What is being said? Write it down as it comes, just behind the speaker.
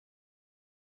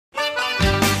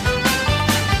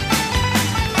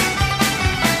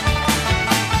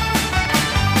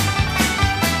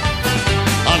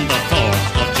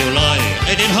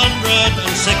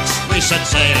we set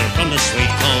sail from the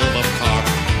sweet cove of Cork.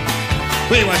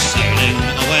 We were sailing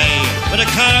away with a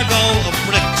cargo of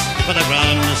bricks for the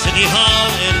Grand City Hall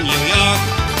in New York.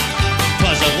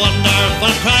 'Twas a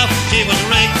wonderful craft, she was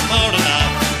rigged fore and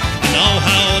aft, and oh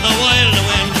how the wild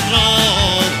wind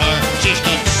drove her. She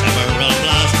stood several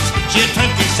blasts, she had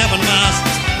 27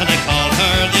 masts, and they called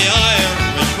her the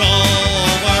Irish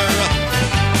Rover.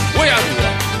 We had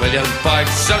 1 million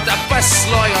bags of the best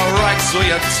lager rags, we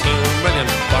had 2 million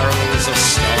barrels of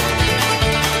stone.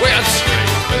 We had 3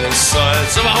 million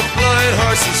sides of our blind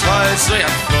horses' hides, we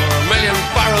had 4 million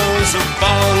barrels of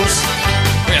bones.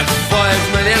 We had 5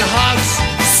 million hogs,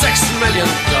 6 million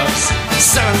ducks,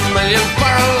 7 million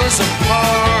barrels of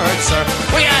porter.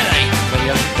 We had 8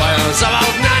 million bales of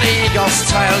old nanny ghost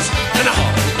tales, and the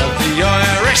whole of the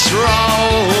Irish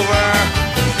Rover.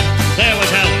 There was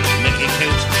old Mickey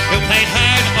Coot, who played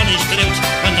hard on his flute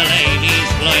when the ladies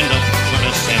lined up for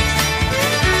a set.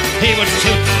 He would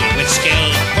toot with skill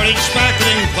for each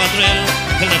sparkling quadrille,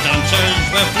 till the dancers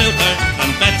were flutered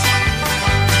and bet.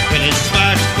 With his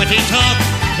smart, witty talk,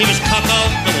 he was cock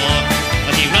of the walk,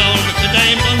 as he rolled the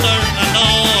dames under and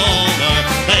over.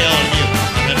 They all knew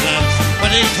at a glance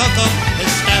when he took up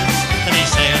his stance that he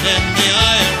sailed in the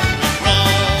Irish Rover.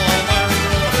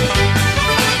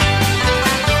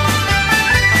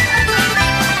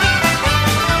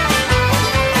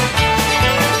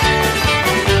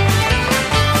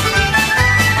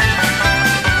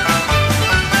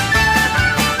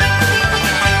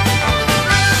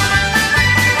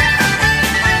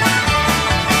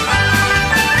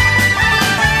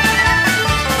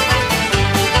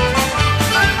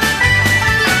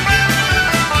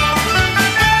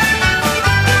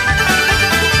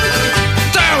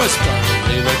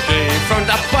 From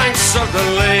the banks of the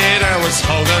Lee, there was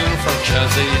Hogan from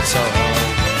Kelty to Hull.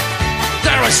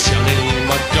 There was Johnny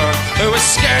McGurk, who was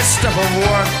scared stiff of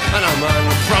work, and a man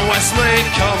from Westmeath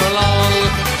come along.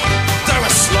 There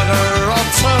was Slugger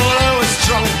O'Toole, who was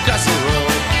drunk as a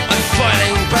rule, and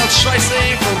fighting Bell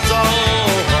Tracy from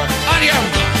Dover. And your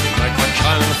man, Mike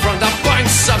McCann, from the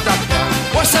banks of the Bann,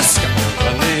 was a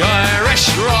skipper on the Irish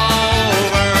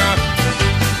Rover.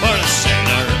 For a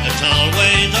sailor, it's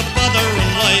always a bother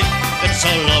in life. It's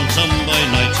so lonesome by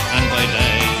night and by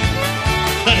day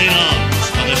that he longs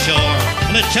for the shore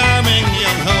and a charming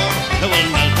young whore who will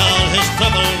melt all his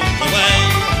troubles away.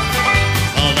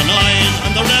 All the noise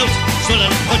and the rout, swill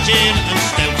and pudging and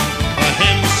stout, for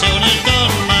him soon is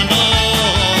done and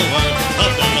over.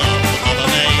 Of the love of a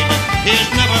maid, he is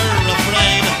never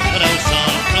afraid, but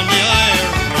outside from the Irish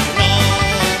Rover.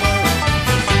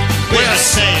 We have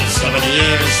sailed 7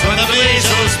 years when the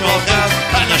measles broke out,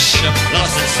 and the ship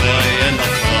lost its way in the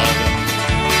fog.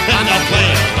 And the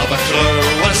whale of a crew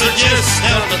was reduced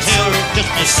down to 2,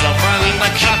 just myself and the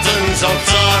captain's old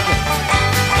dog.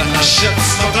 And the ship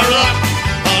struck a rock,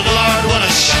 oh Lord, what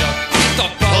a shock! The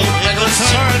boat, it was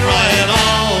turned right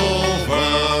over,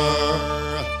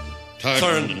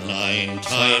 turned 9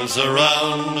 times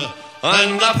around,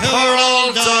 and the poor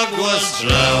old dog was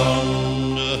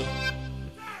drowned.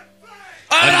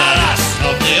 And the last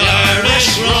of the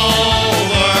Irish Rover.